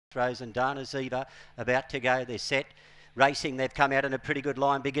Rose and Dana Ziva about to go. They're set. Racing, they've come out in a pretty good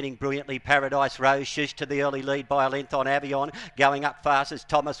line, beginning brilliantly. Paradise Rose, Shush to the early lead by a length on Avion. Going up fast is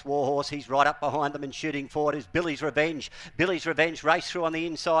Thomas Warhorse. He's right up behind them and shooting forward is Billy's Revenge. Billy's Revenge raced through on the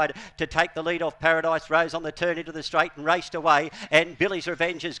inside to take the lead off Paradise Rose on the turn into the straight and raced away. And Billy's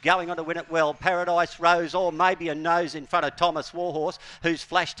Revenge is going on to win it well. Paradise Rose, or maybe a nose in front of Thomas Warhorse, who's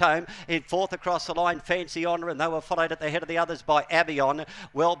flashed home in fourth across the line. Fancy Honour, and they were followed at the head of the others by Avion.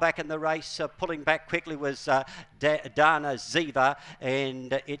 Well back in the race, pulling back quickly was Dana Ziva,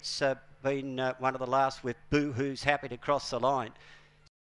 and it's been one of the last with Boo Who's happy to cross the line.